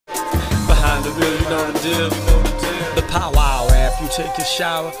Bill, you know the deal. The powwow app, you take a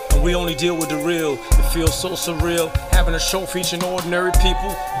shower, and we only deal with the real. It feels so surreal, having a show featuring ordinary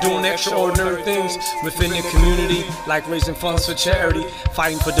people doing extraordinary things within their community, like raising funds for charity,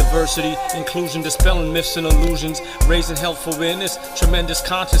 fighting for diversity, inclusion, dispelling myths and illusions, raising health awareness, tremendous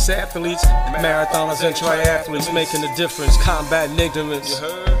conscious athletes, marathoners and triathletes making a difference, combating ignorance.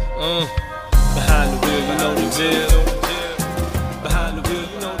 Behind the wheel, you know the deal. Behind the wheel,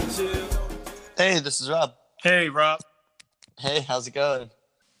 you know the deal. Hey, this is Rob. Hey, Rob. Hey, how's it going?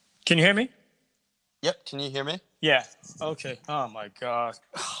 Can you hear me? Yep, can you hear me? Yeah. Okay. Oh my God.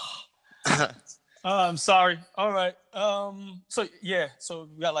 I'm sorry. All right. So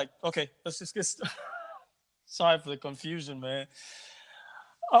we got okay. Let's just get. Sorry for the confusion, man.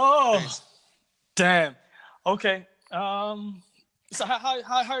 Oh, Thanks. damn. Okay. So how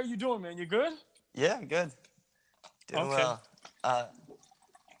are you doing, man? You good? Yeah, I'm good. Doing Okay. well.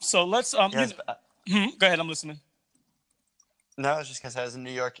 So let's Yes, go ahead. I'm listening. no, I was just gonna say I was in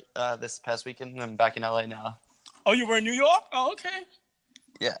New York this past weekend, and I'm back in LA now. Oh, you were in New York? Oh, okay.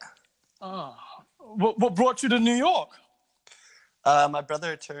 Yeah. Oh, what brought you to New York? My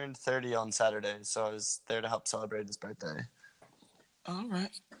brother turned 30 on Saturday, so I was there to help celebrate his birthday. All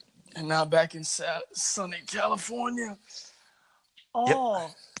right. And now back in sunny California. Oh,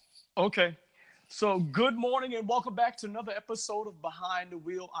 okay. So good morning and welcome back to another episode of Behind the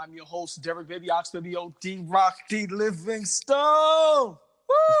Wheel. I'm your host, Derek Baby Ox Baby O D Rock D Livingstone.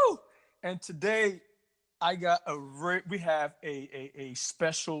 Woo! And today we have a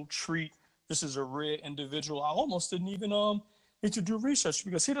special treat. This is a rare individual. I almost didn't even need to do research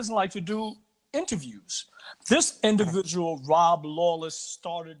because he doesn't like to do interviews. This individual, Rob Lawless,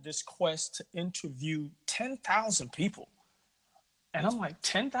 started this quest to interview 10,000 people. And I'm like,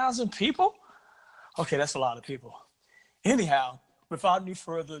 10,000 people? Okay, that's a lot of people. Anyhow, without any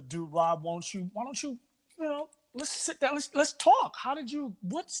further ado, Rob, why don't you, let's sit down, let's talk.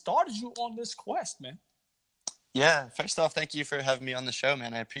 What started you on this quest, man? Yeah, first off, thank you for having me on the show,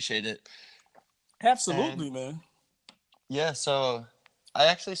 man. I appreciate it. Absolutely, man. Yeah, so I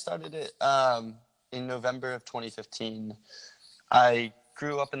actually started it in November of 2015. I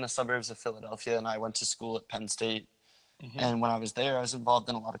grew up in the suburbs of Philadelphia, and I went to school at Penn State. Mm-hmm. And when I was there, I was involved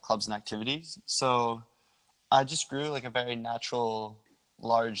in a lot of clubs and activities. So I just grew like a very natural,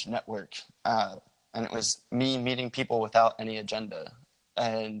 large network. And it was me meeting people without any agenda.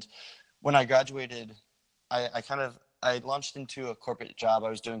 And when I graduated, I launched into a corporate job. I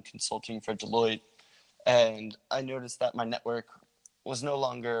was doing consulting for Deloitte. And I noticed that my network was no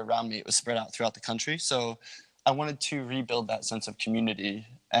longer around me. It was spread out throughout the country. So I wanted to rebuild that sense of community.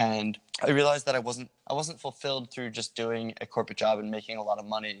 And I realized that I wasn't fulfilled through just doing a corporate job and making a lot of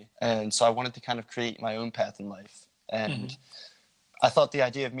money. And so I wanted to kind of create my own path in life. And I thought the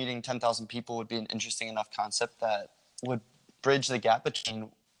idea of meeting 10,000 people would be an interesting enough concept that would bridge the gap between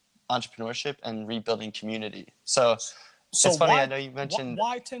entrepreneurship and rebuilding community. So it's funny, I know you mentioned...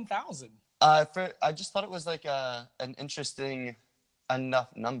 Why 10,000? I just thought it was like an interesting enough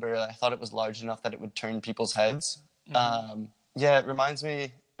number. I thought it was large enough that it would turn people's heads. Yeah, it reminds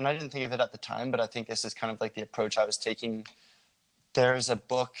me, and I didn't think of it at the time, but I think this is kind of like the approach I was taking. There's a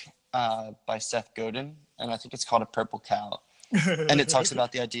book by Seth Godin, and I think it's called A Purple Cow. And it talks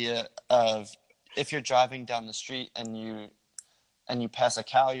about the idea of if you're driving down the street and you pass a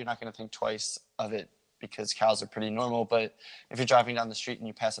cow, you're not going to think twice of it because cows are pretty normal. But if you're driving down the street and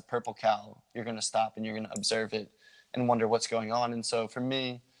you pass a purple cow, you're going to stop and you're going to observe it and wonder what's going on. And so for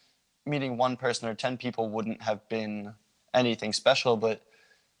me, meeting one person or 10 people wouldn't have been anything special, but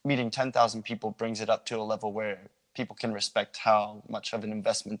meeting 10,000 people brings it up to a level where people can respect how much of an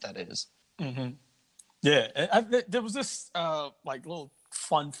investment that is. Mm-hmm. Yeah, there was this little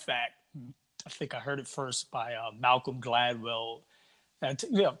fun fact. I think I heard it first by Malcolm Gladwell.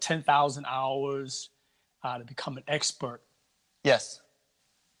 That 10,000 hours to become an expert. Yes.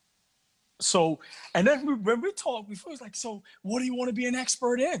 So, and then when we talked before, it's like, so what do you want to be an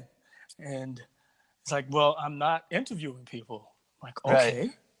expert in? And it's like, well, I'm not interviewing people. I'm like, okay. Right.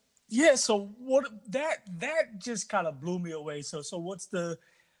 Yeah, so what that just kind of blew me away. So what's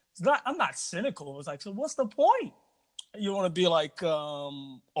I'm not cynical. It's like, so what's the point? You want to be like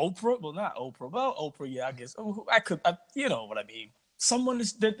Oprah? Well, not Oprah. Well, Oprah, yeah, I guess. You know what I mean. Someone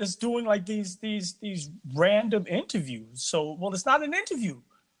that's doing like these random interviews. So, well, it's not an interview.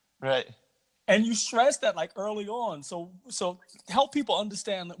 Right. And you stress that like early on. So help people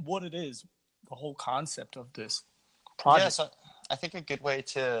understand what it is, the whole concept of this project. Yeah, so I think a good way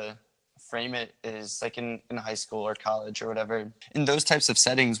to frame it is like in high school or college or whatever. In those types of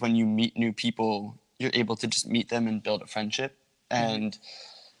settings, when you meet new people, you're able to just meet them and build a friendship. And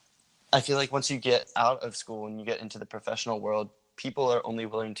I feel like once you get out of school and you get into the professional world, people are only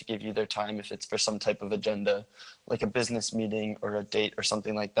willing to give you their time if it's for some type of agenda, like a business meeting or a date or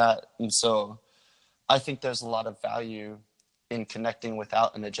something like that. And so I think there's a lot of value in connecting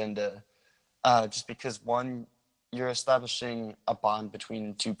without an agenda, just because one, you're establishing a bond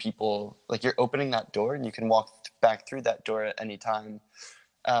between two people. Like you're opening that door and you can walk back through that door at any time.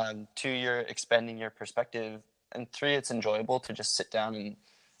 Two, you're expanding your perspective. And three, it's enjoyable to just sit down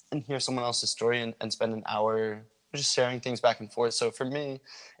and hear someone else's story and spend an hour just sharing things back and forth. So for me,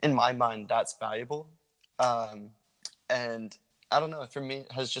 in my mind, that's valuable. And I don't know, for me,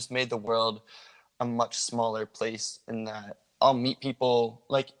 it has just made the world a much smaller place in that I'll meet people.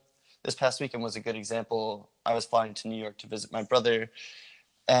 Like this past weekend was a good example. I was flying to New York to visit my brother,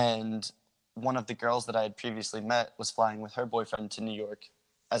 and one of the girls that I had previously met was flying with her boyfriend to New York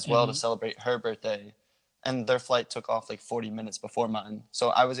as well to celebrate her birthday. And their flight took off like 40 minutes before mine. So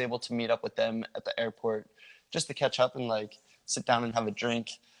I was able to meet up with them at the airport just to catch up and like sit down and have a drink.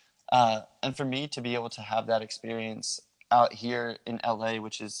 And for me to be able to have that experience out here in LA,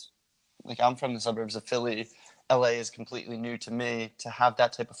 which is like, I'm from the suburbs of Philly. LA is completely new to me. To have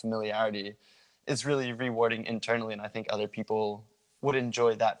that type of familiarity is really rewarding internally. And I think other people would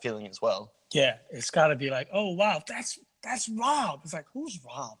enjoy that feeling as well. Yeah, it's got to be like, oh, wow, that's Rob. It's like, who's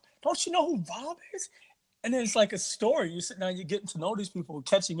Rob? Don't you know who Rob is? And then it's like a story. You're sitting down, you're getting to know these people,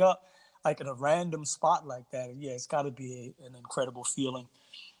 catching up like in a random spot like that. And yeah, it's got to be an incredible feeling.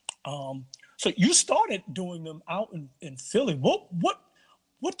 So you started doing them out in Philly.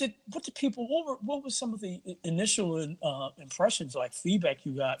 What did people? What were some of the initial impressions, like feedback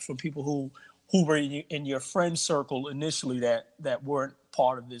you got from people who were in your friend circle initially that weren't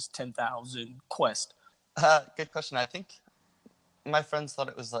part of this 10,000 quest? Good question. I think my friends thought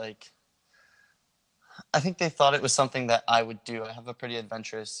it was like, I think they thought it was something that I would do. I have a pretty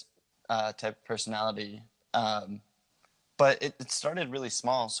adventurous type of personality. But it started really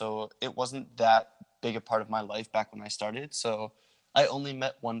small, so it wasn't that big a part of my life back when I started. So I only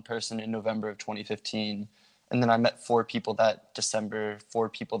met one person in November of 2015, and then I met 4 people that December, 4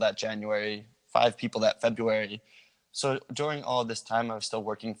 people that January, 5 people that February. So during all this time, I was still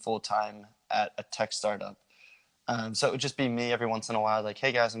working full-time at a tech startup. So it would just be me every once in a while, like,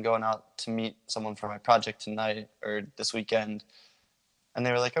 hey guys, I'm going out to meet someone for my project tonight or this weekend. And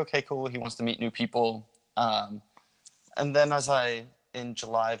they were like, okay, cool. He wants to meet new people. And then in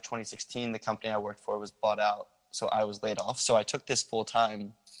July of 2016, the company I worked for was bought out. So I was laid off. So I took this full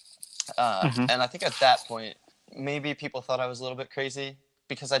time. And I think at that point, maybe people thought I was a little bit crazy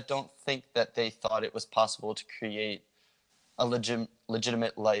because I don't think that they thought it was possible to create a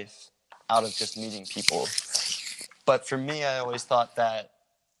legitimate life out of just meeting people. But for me, I always thought that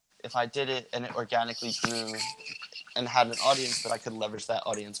if I did it and it organically grew and had an audience, that I could leverage that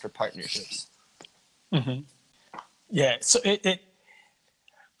audience for partnerships. Mm-hmm. Yeah. So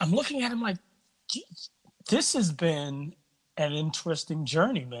I'm looking at him like, this has been an interesting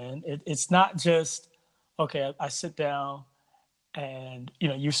journey, man. It's not just, okay, I sit down and,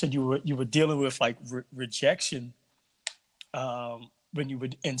 you said you were dealing with like rejection when you were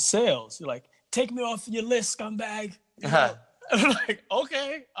in sales. You're like, take me off your list, scumbag. I'm like,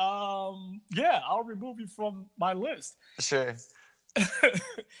 okay, yeah, I'll remove you from my list. Sure.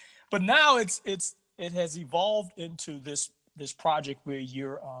 But now it has evolved into this project where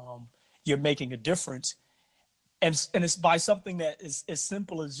you're making a difference, and it's by something that is as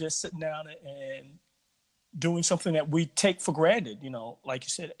simple as just sitting down and doing something that we take for granted. Like you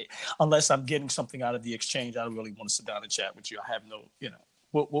said, unless I'm getting something out of the exchange, I don't really want to sit down and chat with you. I have no,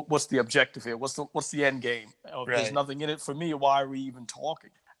 what's the objective here? What's the end game? If there's nothing in it for me, why are we even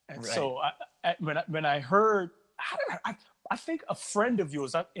talking? And so when I heard, I think a friend of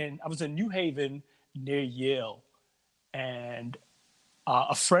yours, I was in New Haven near Yale, and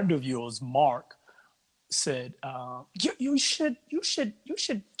a friend of yours, Mark, said, you should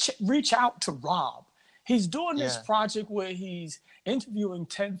reach out to Rob. He's doing this project where he's interviewing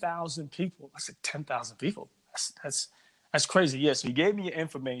 10,000 people. I said, 10,000 people? That's crazy. Yeah, so he gave me your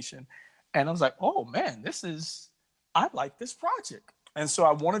information, and I was like, oh man, I like this project. And so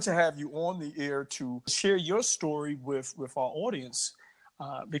I wanted to have you on the air to share your story with our audience,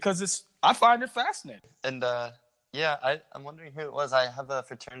 because I find it fascinating. And I'm wondering who it was. I have a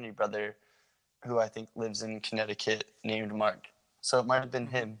fraternity brother who I think lives in Connecticut named Mark. So it might have been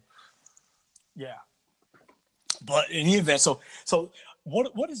him. Yeah. But in any event, so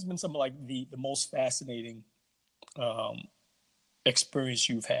what has been some of like the most fascinating experience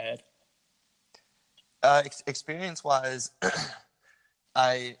you've had? Experience-wise,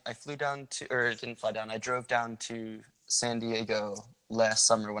 I flew down to, or didn't fly down, I drove down to San Diego last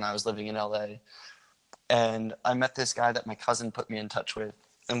summer when I was living in LA. And I met this guy that my cousin put me in touch with.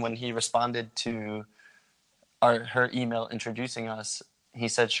 And when he responded to her email introducing us, he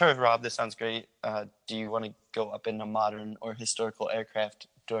said, "Sure, Rob, this sounds great. Do you want to go up in a modern or historical aircraft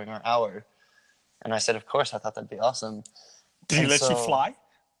during our hour?" And I said, "Of course." I thought that'd be awesome. Did he let you fly?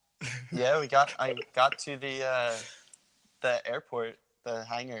 Yeah, I got to the airport, the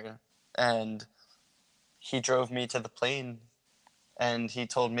hangar, and he drove me to the plane, and he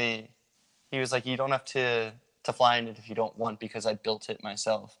told me, he was like, "You don't have to fly in it if you don't want, because I built it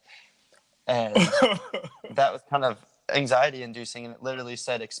myself." And that was kind of anxiety inducing, and it literally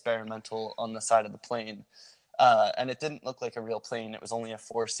said experimental on the side of the plane. And it didn't look like a real plane. It was only a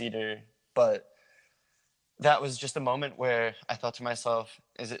 4-seater, but that was just a moment where I thought to myself,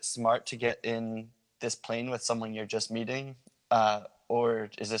 is it smart to get in this plane with someone you're just meeting? Or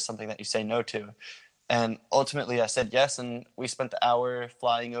is this something that you say no to? And ultimately I said yes. And we spent the hour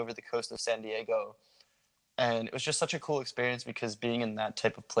flying over the coast of San Diego. And it was just such a cool experience, because being in that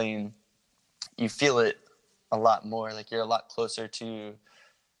type of plane, you feel it a lot more. Like, you're a lot closer to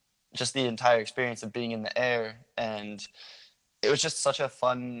just the entire experience of being in the air. And it was just such a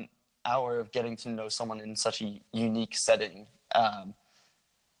fun hour of getting to know someone in such a unique setting.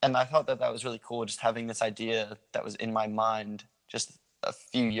 And I thought that was really cool, just having this idea that was in my mind just a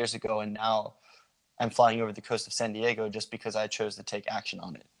few years ago. And now I'm flying over the coast of San Diego just because I chose to take action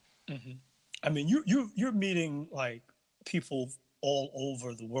on it. Mm-hmm. I mean, you're meeting like people all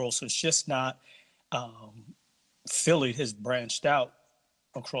over the world. So it's just not Philly has branched out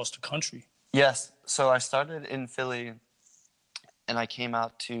across the country. Yes. So I started in Philly, and I came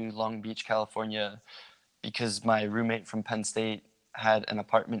out to Long Beach, California, because my roommate from Penn State had an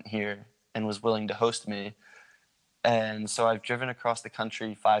apartment here and was willing to host me. And so I've driven across the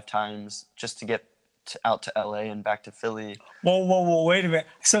country 5 times just to get out to LA and back to Philly. Whoa, wait a minute.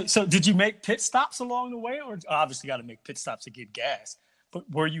 So did you make pit stops along the way? Or obviously got to make pit stops to get gas. But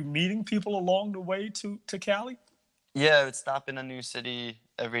were you meeting people along the way to Cali? Yeah, I would stop in a new city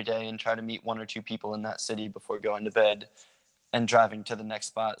every day and try to meet 1 or 2 people in that city before going to bed and driving to the next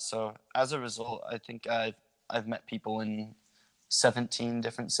spot. So as a result, I think I've met people in 17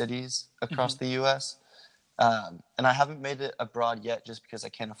 different cities across the U.S. And I haven't made it abroad yet, just because I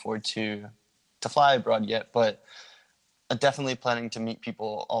can't afford to fly abroad yet. But I'm definitely planning to meet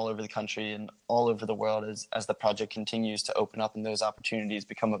people all over the country and all over the world as the project continues to open up and those opportunities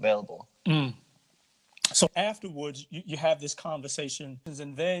become available. Mm. So afterwards, you have this conversation,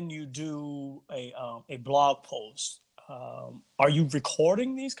 and then you do a blog post. Are you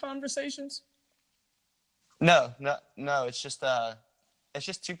recording these conversations? No. It's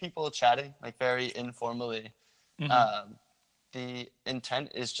just 2 people chatting, like, very informally. Mm-hmm. The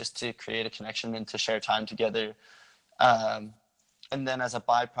intent is just to create a connection and to share time together. And then as a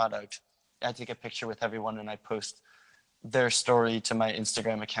byproduct, I take a picture with everyone and I post their story to my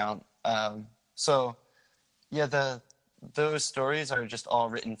Instagram account. So yeah, those stories are just all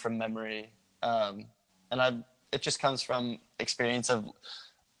written from memory. And it just comes from experience of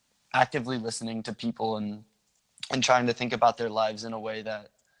actively listening to people and trying to think about their lives in a way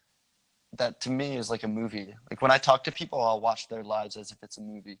that to me is like a movie. Like, when I talk to people, I'll watch their lives as if it's a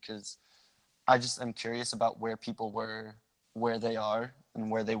movie, because I just am curious about where people were, where they are,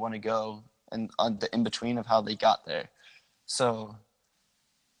 and where they want to go, and on the in between of how they got there. So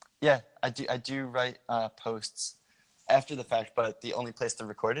yeah, I do write posts after the fact, but the only place to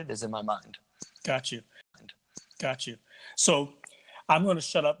record it is in my mind. Got you. So I'm going to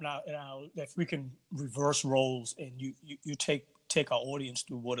shut up now. If we can reverse roles, and you take our audience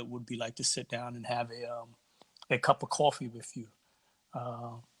through what it would be like to sit down and have a cup of coffee with you.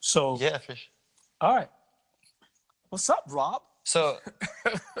 So yeah, for sure. All right. What's up, Rob? So,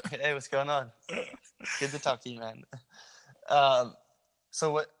 hey, what's going on? Good to talk to you, man.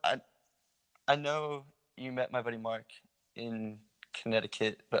 So what I know you met my buddy Mark in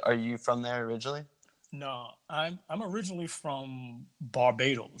Connecticut, but are you from there originally? No, I'm originally from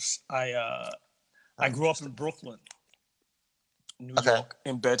Barbados. I grew up in Brooklyn, New York,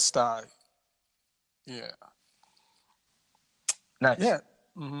 in Bed-Stuy. Yeah. Nice. Yeah.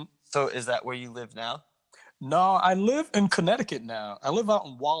 Mm-hmm. So is that where you live now? No, I live in Connecticut now. I live out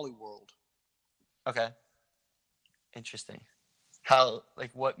in Wally World. Okay. Interesting.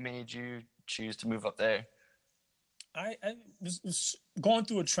 What made you choose to move up there? I was going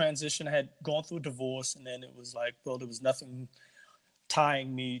through a transition. I had gone through a divorce, and then it was like, well, there was nothing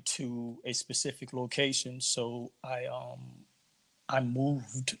tying me to a specific location. So I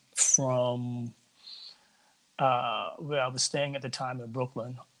moved from where I was staying at the time in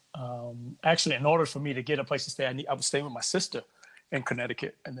Brooklyn Actually, in order for me to get a place to stay, I was staying with my sister in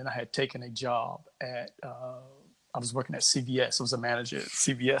Connecticut, and then I had taken a job at. I was working at CVS. I was a manager at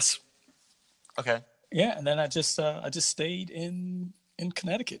CVS. Okay. Yeah, and then I just stayed in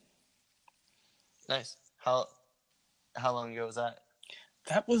Connecticut. Nice. How long ago was that?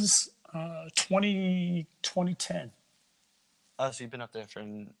 That was 2010. Oh, so you've been up there for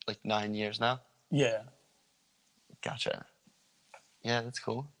like 9 years now? Yeah. Gotcha. Yeah, that's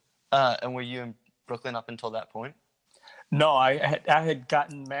cool. And were you in Brooklyn up until that point? No, I had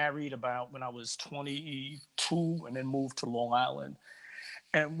gotten married about when I was 22, and then moved to Long Island,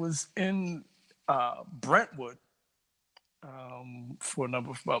 and was in Brentwood for a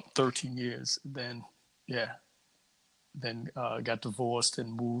number of about 13 years. Then, yeah, then got divorced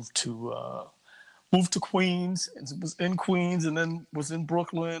and moved to Queens, and was in Queens, and then was in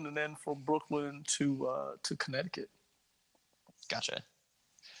Brooklyn, and then from Brooklyn to Connecticut. Gotcha.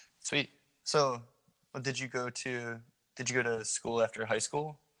 Sweet. So, did you go to school after high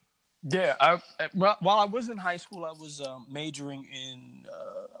school? Yeah, while I was in high school, I was majoring in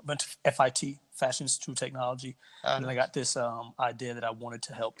went to FIT, Fashion Institute of Technology, and then I got this idea that I wanted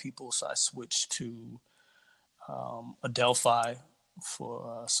to help people, so I switched to Adelphi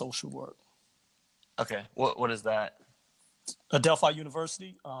for social work. Okay, what is that? Adelphi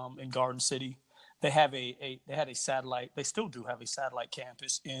University in Garden City. They had a satellite. They still do have a satellite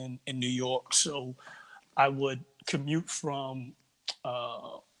campus in New York. So I would commute from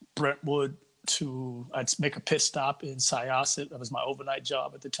Brentwood I'd make a pit stop in Syosset. That was my overnight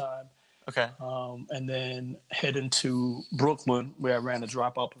job at the time. Okay. And then head into Brooklyn, where I ran a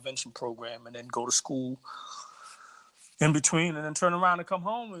dropout prevention program, and then go to school in between, and then turn around and come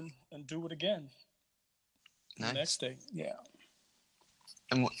home and do it again. Nice. The next day. Yeah.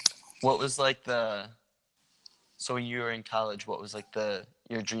 And what was like so when you were in college, what was like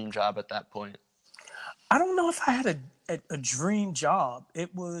your dream job at that point? I don't know if I had a dream job.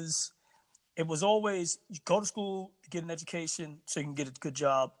 It was always you go to school, get an education so you can get a good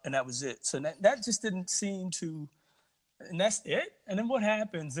job, and that was it. So that just didn't seem to, and that's it. And then what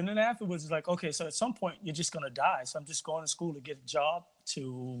happens? And then afterwards, it's like, okay, so at some point you're just going to die. So I'm just going to school to get a job.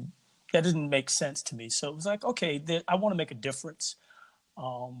 That didn't make sense to me. So it was like, okay, I want to make a difference.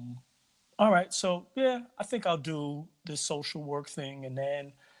 All right, so yeah, I think I'll do this social work thing, and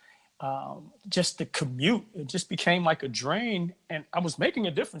then just the commute, it just became like a drain, and I was making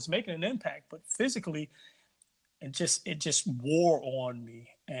a difference, making an impact, but physically, it just wore on me,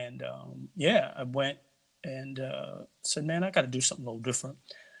 and I went and said, man, I got to do something a little different,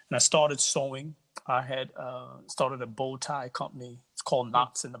 and I started sewing. I had started a bow tie company. It's called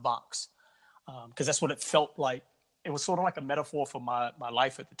Knots in the Box, because that's what it felt like. It was sort of like a metaphor for my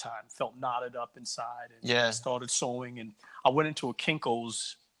life at the time. Felt knotted up inside. And I started sewing, and I went into a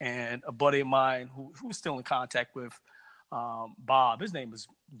Kinko's, and a buddy of mine who was still in contact with Bob. His name is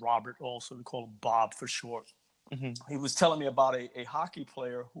Robert also. We call him Bob for short. Mm-hmm. He was telling me about a hockey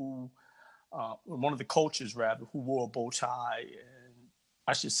player who, one of the coaches rather, who wore a bow tie, and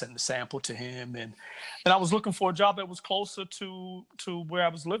I should send a sample to him. And I was looking for a job that was closer to where I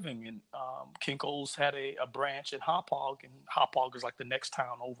was living. And Kinko's had a branch in Hauppauge, and Hauppauge is like the next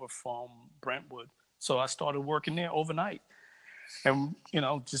town over from Brentwood. So I started working there overnight, and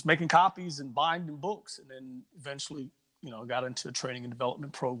just making copies and binding books. And then eventually, got into a training and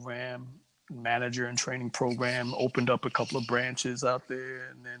development program, manager and training program, opened up a couple of branches out there,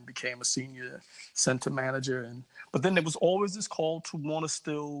 and then became a senior center manager. But then there was always this call to want to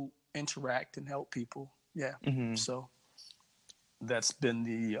still interact and help people. Yeah. Mm-hmm. So that's been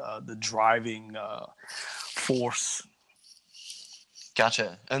the driving force.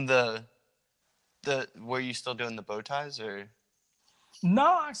 Gotcha. And were you still doing the bow ties, or? No,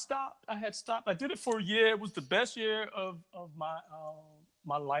 I stopped. I had stopped. I did it for a year. It was the best year of my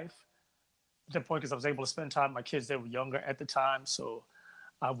life. At that point, because I was able to spend time with my kids. They were younger at the time, so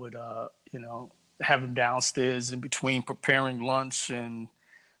I would have them downstairs in between preparing lunch and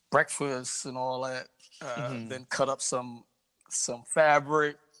breakfast and all that. Then cut up some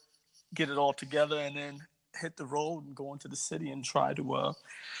fabric, get it all together, and then hit the road and go into the city and try to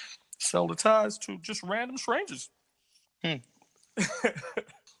sell the ties to just random strangers.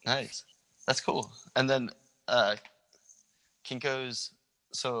 Nice, that's cool. And then Kinko's.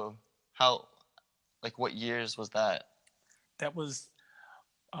 So what years was that? That was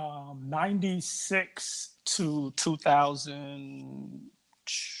 96 to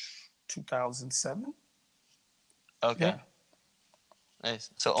 2007. Okay. Yeah.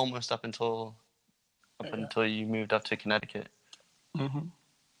 Nice. So almost up until you moved up to Connecticut. Mm-hmm.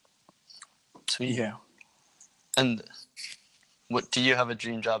 Sweet. Yeah. And What do you have a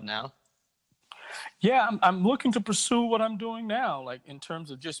dream job now? Yeah, I'm looking to pursue what I'm doing now, like in terms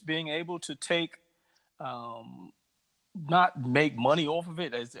of just being able to take, um, not make money off of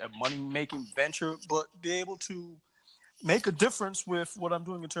it as a money making venture, but be able to make a difference with what I'm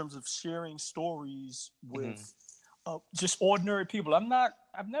doing in terms of sharing stories Hmm. with just ordinary people.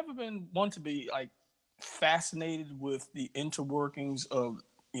 I've never been one to be like fascinated with the interworkings of,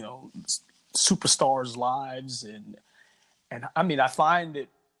 you know, superstars' lives, and I mean, I find it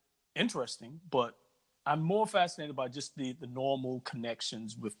interesting, but I'm more fascinated by just the normal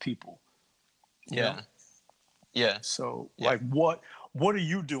connections with people, you know? Yeah. Yeah. So Yeah. like what are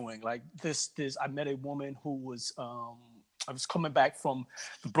you doing? Like this I met a woman who was I was coming back from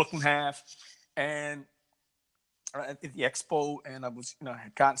the Brooklyn half, and at the expo, and I was, you know, I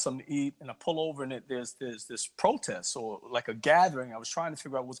had gotten something to eat, and I pull over, and there's this protest or like a gathering. I was trying to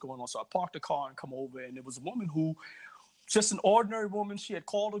figure out what's going on, so I parked the car and come over, and there was a woman who, just an ordinary woman. She had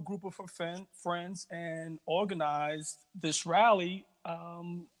called a group of her friends and organized this rally,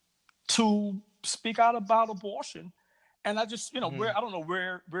 to speak out about abortion. And I just, you know, Hmm. where I don't know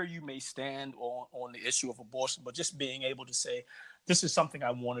where you may stand on the issue of abortion, but just being able to say, this is something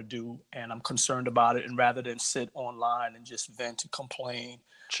I want to do, and I'm concerned about it. And rather than sit online and just vent and complain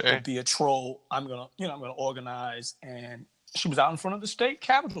or Sure. be a troll, I'm gonna organize. And she was out in front of the state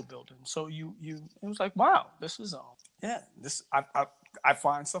capitol building. So it was like, wow, this is yeah, this I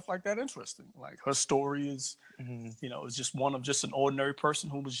find stuff like that interesting. Like her story is, Hmm. you know, is just one of just an ordinary person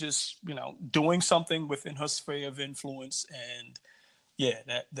who was just, you know, doing something within her sphere of influence. And yeah,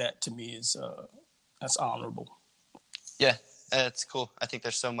 that to me is that's honorable. Yeah. It's cool. I think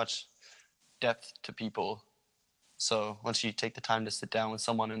there's so much depth to people. So once you take the time to sit down with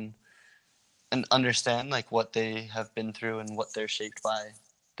someone and understand like what they have been through and what they're shaped by,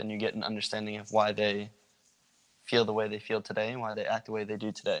 then you get an understanding of why they feel the way they feel today and why they act the way they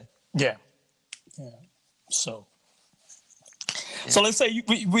do today. Yeah, yeah. So Yeah. so let's say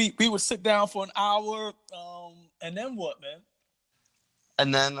we would sit down for an hour, and then what, man?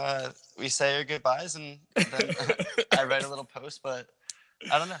 And then we say our goodbyes, and then I write a little post. But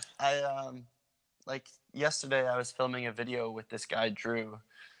I don't know. Like yesterday, I was filming a video with this guy Drew,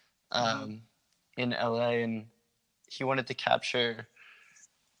 Mm-hmm. um, in LA, and he wanted to capture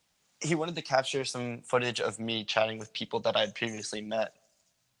he wanted to capture some footage of me chatting with people that I'd previously met,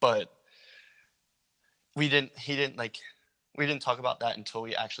 but we didn't talk about that until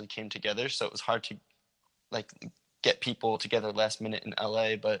we actually came together. So it was hard to like get people together last minute in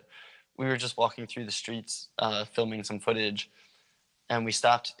LA. But we were just walking through the streets, filming some footage, and we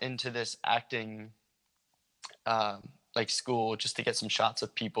stopped into this acting like school just to get some shots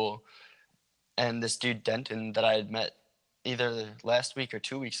of people. And this dude Denton that I had met either last week or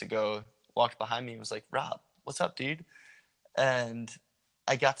 2 weeks ago walked behind me and was like, "Rob, what's up, dude?" And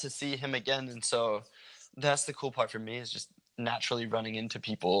I got to see him again, and so that's the cool part for me, is just naturally running into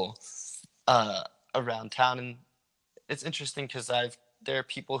people uh, around town. And it's interesting because there are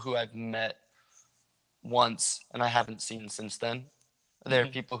people who I've met once and I haven't seen since then. There are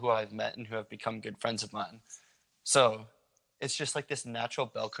Mm-hmm. people who I've met and who have become good friends of mine. So it's just like this natural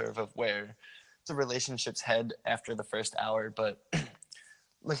bell curve of where the relationships head after the first hour. But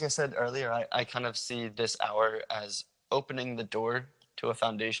like I said earlier, I kind of see this hour as opening the door to a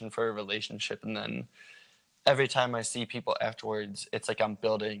foundation for a relationship. And then every time I see people afterwards, it's like I'm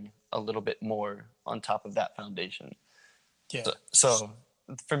building a little bit more on top of that foundation. Yeah. So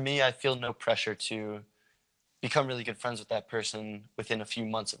for me, I feel no pressure to become really good friends with that person within a few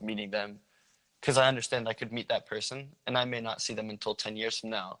months of meeting them, because I understand I could meet that person and I may not see them until 10 years from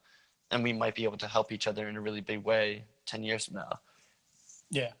now. And we might be able to help each other in a really big way 10 years from now.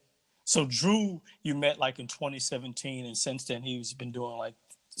 Yeah. So Drew, you met like in 2017, and since then he's been doing like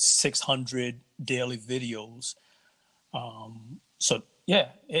 600 daily videos. So yeah,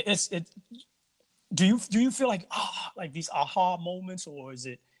 it. Do you feel like these aha moments, or is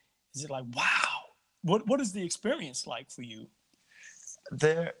it like, wow? What is the experience like for you?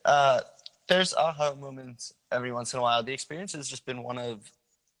 There, there's aha moments every once in a while. The experience has just been one of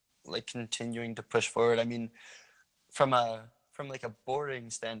like continuing to push forward. I mean, from like a boring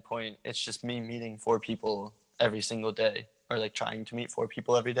standpoint, it's just me meeting four people every single day, or like trying to meet four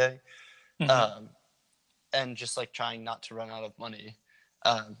people every day, Mm-hmm. um, and just like trying not to run out of money,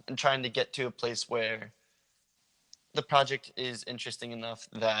 and trying to get to a place where the project is interesting enough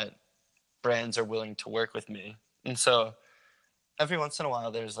that brands are willing to work with me. And so every once in a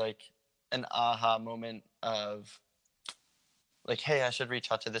while, there's like an aha moment of like, hey, I should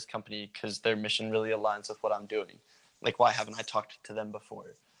reach out to this company because their mission really aligns with what I'm doing. Like, why haven't I talked to them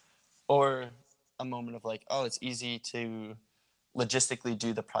before? Or a moment of like, oh, it's easy to logistically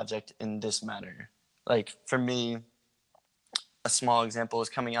do the project in this manner. Like for me, a small example is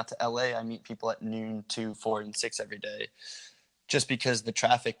coming out to LA. I meet people at noon, 2, 4, and 6 every day, just because the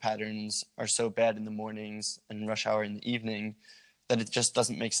traffic patterns are so bad in the mornings and rush hour in the evening that it just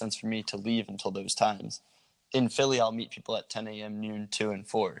doesn't make sense for me to leave until those times. In Philly, I'll meet people at 10 a.m., noon, 2, and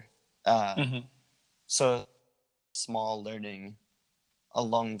 4. So small learning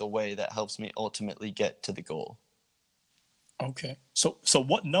along the way that helps me ultimately get to the goal. Okay. So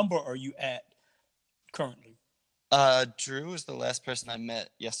what number are you at currently? Drew was the last person I met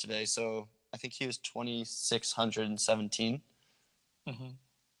yesterday, so I think he was 2,617.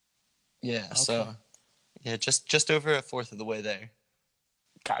 Yeah, okay. So yeah, just over a fourth of the way there.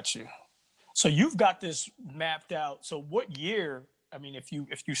 Got you. So you've got this mapped out. So what year, I mean, if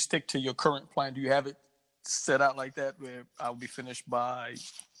you stick to your current plan, do you have it set out like that where I'll be finished by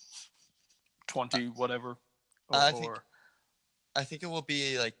 20 whatever? I think it will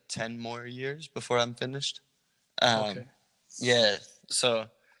be like 10 more years before I'm finished. Okay. Yeah, so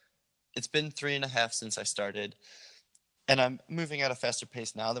it's been 3.5 since I started, and I'm moving at a faster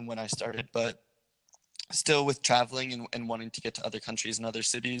pace now than when I started, but still with traveling and wanting to get to other countries and other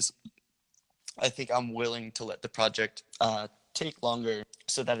cities, I think I'm willing to let the project take longer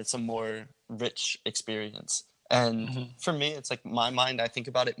so that it's a more rich experience. And for me, it's like my mind, I think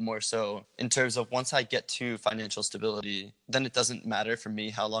about it more so in terms of once I get to financial stability, then it doesn't matter for me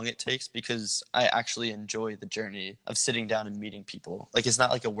how long it takes, because I actually enjoy the journey of sitting down and meeting people. Like, it's not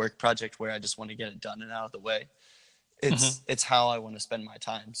like a work project where I just want to get it done and out of the way. It's how I want to spend my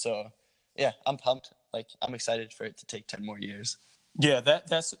time. So yeah, I'm pumped. Like, I'm excited for it to take 10 more years. Yeah,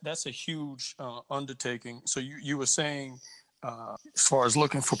 that's a huge undertaking. So you were saying, as far as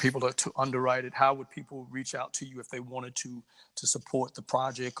looking for people to underwrite it, how would people reach out to you if they wanted to support the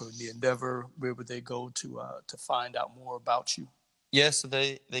project or the endeavor? Where would they go to find out more about you? Yeah, so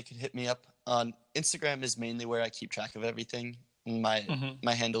they could hit me up on Instagram. Is mainly where I keep track of everything. My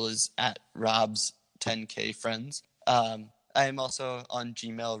handle is at robs10kfriends. I am also on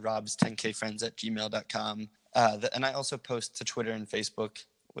Gmail, robs10kfriends@gmail.com. And I also post to Twitter and Facebook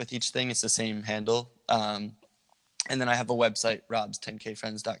with each thing. It's the same handle. And then I have a website,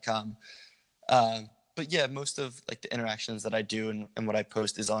 robs10kfriends.com. But yeah, most of like the interactions that I do and what I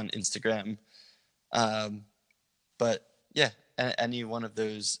post is on Instagram. But yeah, any one of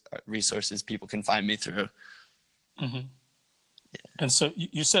those resources people can find me through. Yeah. And so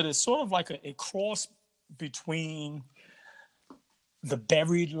you said it's sort of like a cross between The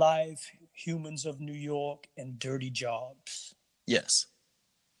Buried Life, Humans of New York, and Dirty Jobs. Yes.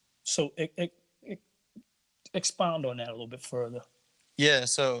 So expound on that a little bit further. Yeah,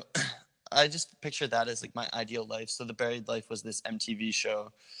 so I just picture that as like my ideal life. So The Buried Life was this MTV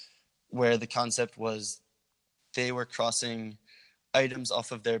show where the concept was they were crossing items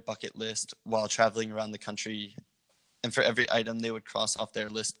off of their bucket list while traveling around the country. And for every item they would cross off their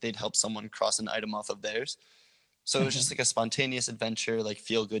list, they'd help someone cross an item off of theirs. So it was just like a spontaneous adventure, like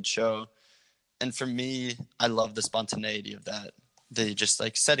feel-good show. And for me, I love the spontaneity of that. They just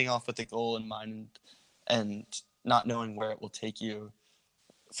like setting off with a goal in mind and not knowing where it will take you.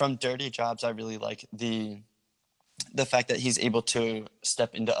 From Dirty Jobs, I really like the fact that he's able to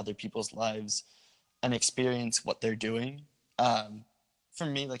step into other people's lives and experience what they're doing. For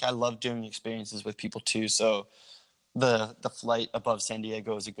me, like, I love doing experiences with people too. So the flight above San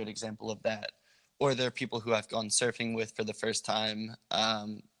Diego is a good example of that. Or there are people who I've gone surfing with for the first time.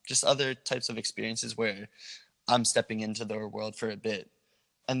 Just other types of experiences where I'm stepping into their world for a bit.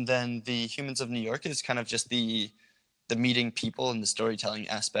 And then the Humans of New York is kind of just the meeting people and the storytelling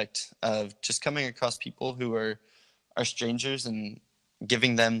aspect of just coming across people who are strangers and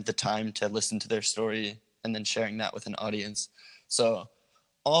giving them the time to listen to their story and then sharing that with an audience. So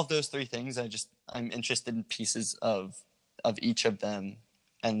all of those three things, I'm interested in pieces of each of them.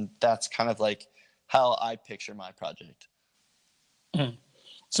 And that's kind of like how I picture my project.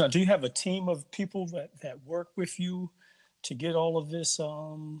 So do you have a team of people that work with you to get all of this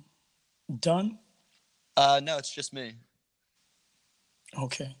done? No, it's just me.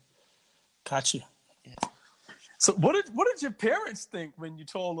 Okay, gotcha. Yeah. So what did your parents think when you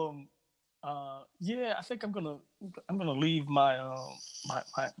told them, yeah, I think I'm gonna leave my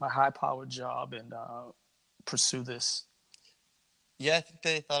my high-powered job and pursue this? Yeah, I think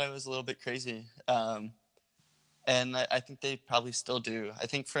they thought I was a little bit crazy. And I think they probably still do. I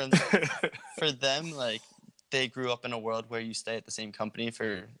think for them, like, they grew up in a world where you stay at the same company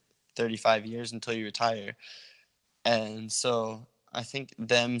for 35 years until you retire. And so I think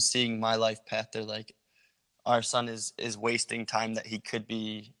them seeing my life path, they're like, our son is wasting time that he could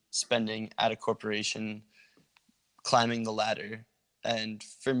be spending at a corporation climbing the ladder. And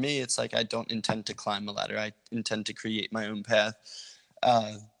for me, it's like I don't intend to climb a ladder. I intend to create my own path.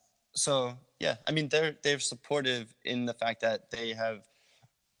 So yeah, I mean, they're supportive in the fact that they have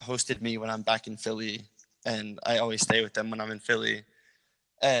hosted me when I'm back in Philly, and I always stay with them when I'm in Philly.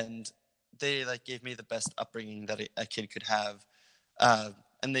 And they like gave me the best upbringing that a kid could have,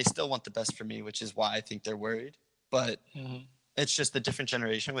 and they still want the best for me, which is why I think they're worried. But it's just a different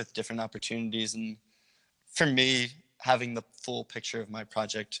generation with different opportunities, and for me, having the full picture of my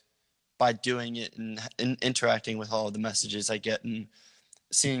project by doing it and interacting with all of the messages I get and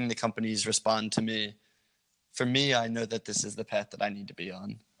seeing the companies respond to me, for me, I know that this is the path that I need to be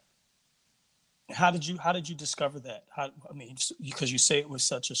on. How did you discover that? Because you say it with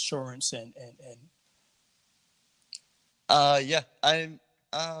such assurance and yeah, I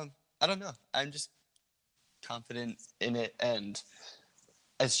don't know. I'm just confident in it, and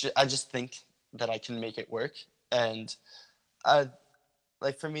I just think that I can make it work. And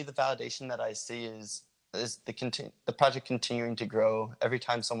like for me, the validation that I see is the project continuing to grow. Every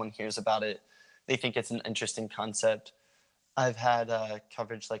time someone hears about it, they think it's an interesting concept. I've had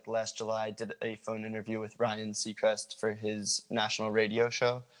coverage like last July. I did a phone interview with Ryan Seacrest for his national radio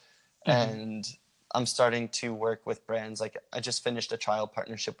show. And I'm starting to work with brands. Like I just finished a trial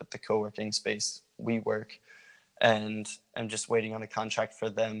partnership with the co-working space WeWork, and I'm just waiting on a contract for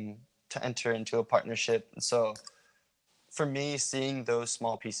them to enter into a partnership. And so for me, seeing those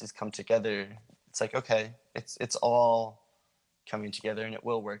small pieces come together, it's like, okay, it's all coming together and it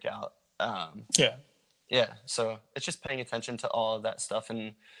will work out. Yeah, so it's just paying attention to all of that stuff,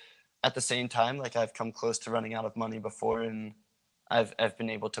 and at the same time, like I've come close to running out of money before, and I've been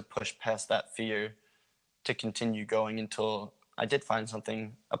able to push past that fear to continue going until I did find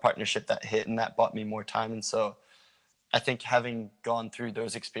a partnership that hit, and that bought me more time. And so I think having gone through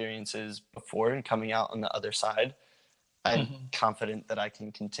those experiences before and coming out on the other side, I'm confident that I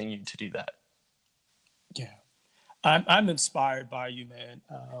can continue to do that. Yeah. I'm inspired by you, man.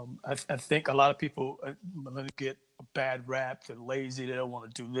 I think a lot of people get a bad rap. They're lazy. They don't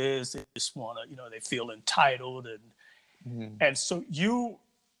want to do this. They just want to, they feel entitled, and so you.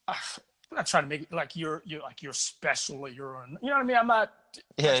 I'm not trying to make it like you're special or you know what I mean. I'm not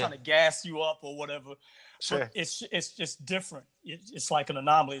trying to gas you up or whatever. Sure. But it's just different. It's like an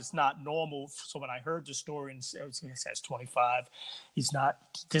anomaly. It's not normal. So when I heard the story and it says 25, he's not.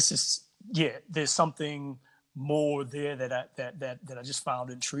 This is there's something more there that I just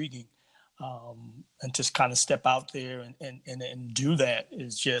found intriguing, and just kind of step out there and do that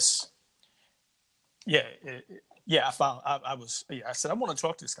is just I said I want to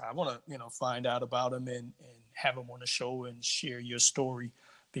talk to this guy. I want to find out about him and have him on the show and share your story,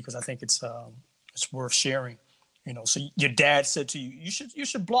 because I think it's worth sharing. So your dad said to you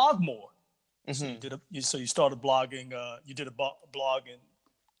should blog more. So you started blogging. You did a blog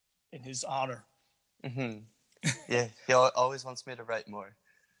in his honor. Yeah, he always wants me to write more.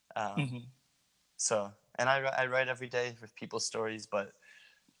 So, and I write every day with people's stories, but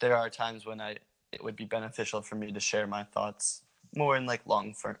there are times when it would be beneficial for me to share my thoughts more in like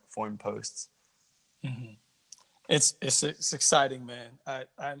long form posts. It's exciting, man.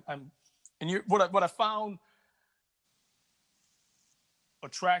 I'm and what I found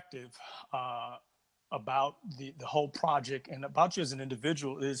attractive about the whole project and about you as an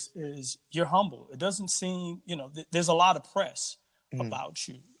individual is you're humble. It doesn't seem, there's a lot of press about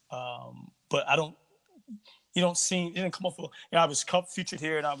you, but you didn't come off. I was featured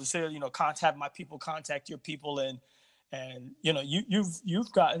here, and I was here, contact my people, contact your people, and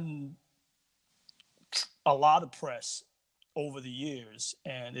you've gotten a lot of press over the years,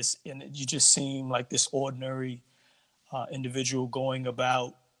 and you just seem like this ordinary individual going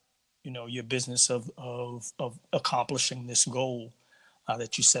about your business of accomplishing this goal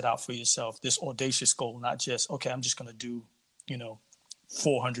that you set out for yourself, this audacious goal, not just, okay, I'm just going to do,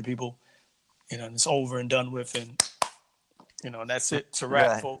 400 people, and it's over and done with. And that's it. It's a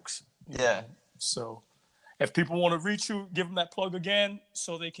wrap, folks. Yeah. So if people want to reach you, give them that plug again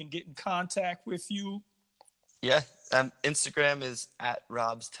so they can get in contact with you. Yeah. Instagram is at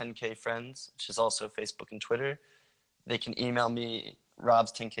Rob's10kfriends, which is also Facebook and Twitter. They can email me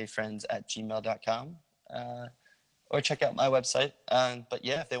robs10kfriends@gmail.com, or check out my website. But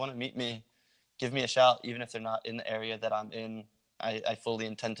yeah, if they want to meet me, give me a shout. Even if they're not in the area that I'm in, I fully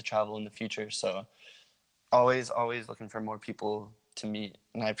intend to travel in the future. So always looking for more people to meet.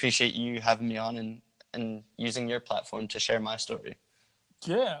 And I appreciate you having me on and using your platform to share my story.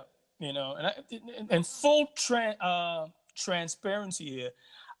 Yeah. And full transparency here.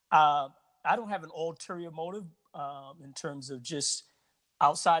 I don't have an ulterior motive in terms of just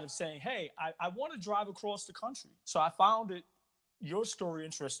outside of saying, hey, I want to drive across the country. So I found your story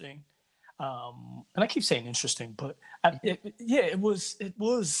interesting. And I keep saying interesting, but it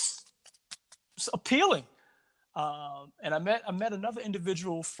was appealing. And I met another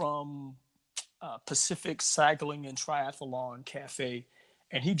individual from Pacific Cycling and Triathlon Cafe,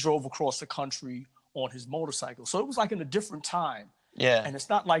 and he drove across the country on his motorcycle. So it was like in a different time. Yeah. And it's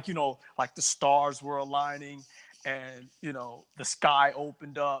not like, like the stars were aligning and, the sky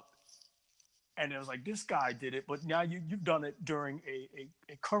opened up and it was like, this guy did it. But now you've done it during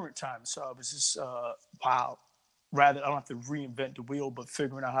a current time. So I was just, wow. Rather, I don't have to reinvent the wheel, but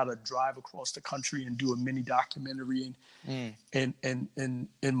figuring out how to drive across the country and do a mini documentary in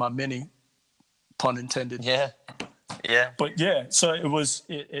my mini, pun intended. Yeah. Yeah. But yeah, so it was,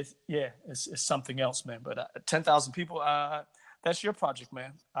 it's something else, man. But 10,000 people, that's your project,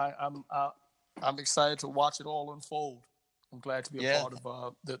 man. I'm excited to watch it all unfold. I'm glad to be a part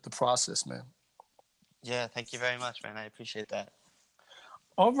of the process, man. Yeah, thank you very much, man. I appreciate that.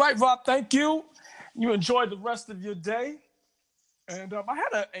 All right, Rob, thank you. You enjoy the rest of your day. And I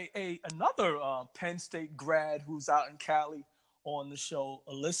had another Penn State grad who's out in Cali on the show,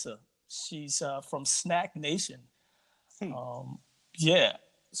 Alyssa. She's from Snack Nation. Yeah,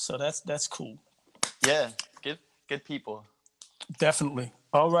 so that's cool. Yeah, good people. Definitely.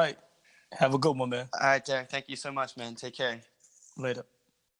 All right. Have a good one, man. All right, Derek. Thank you so much, man. Take care. Later.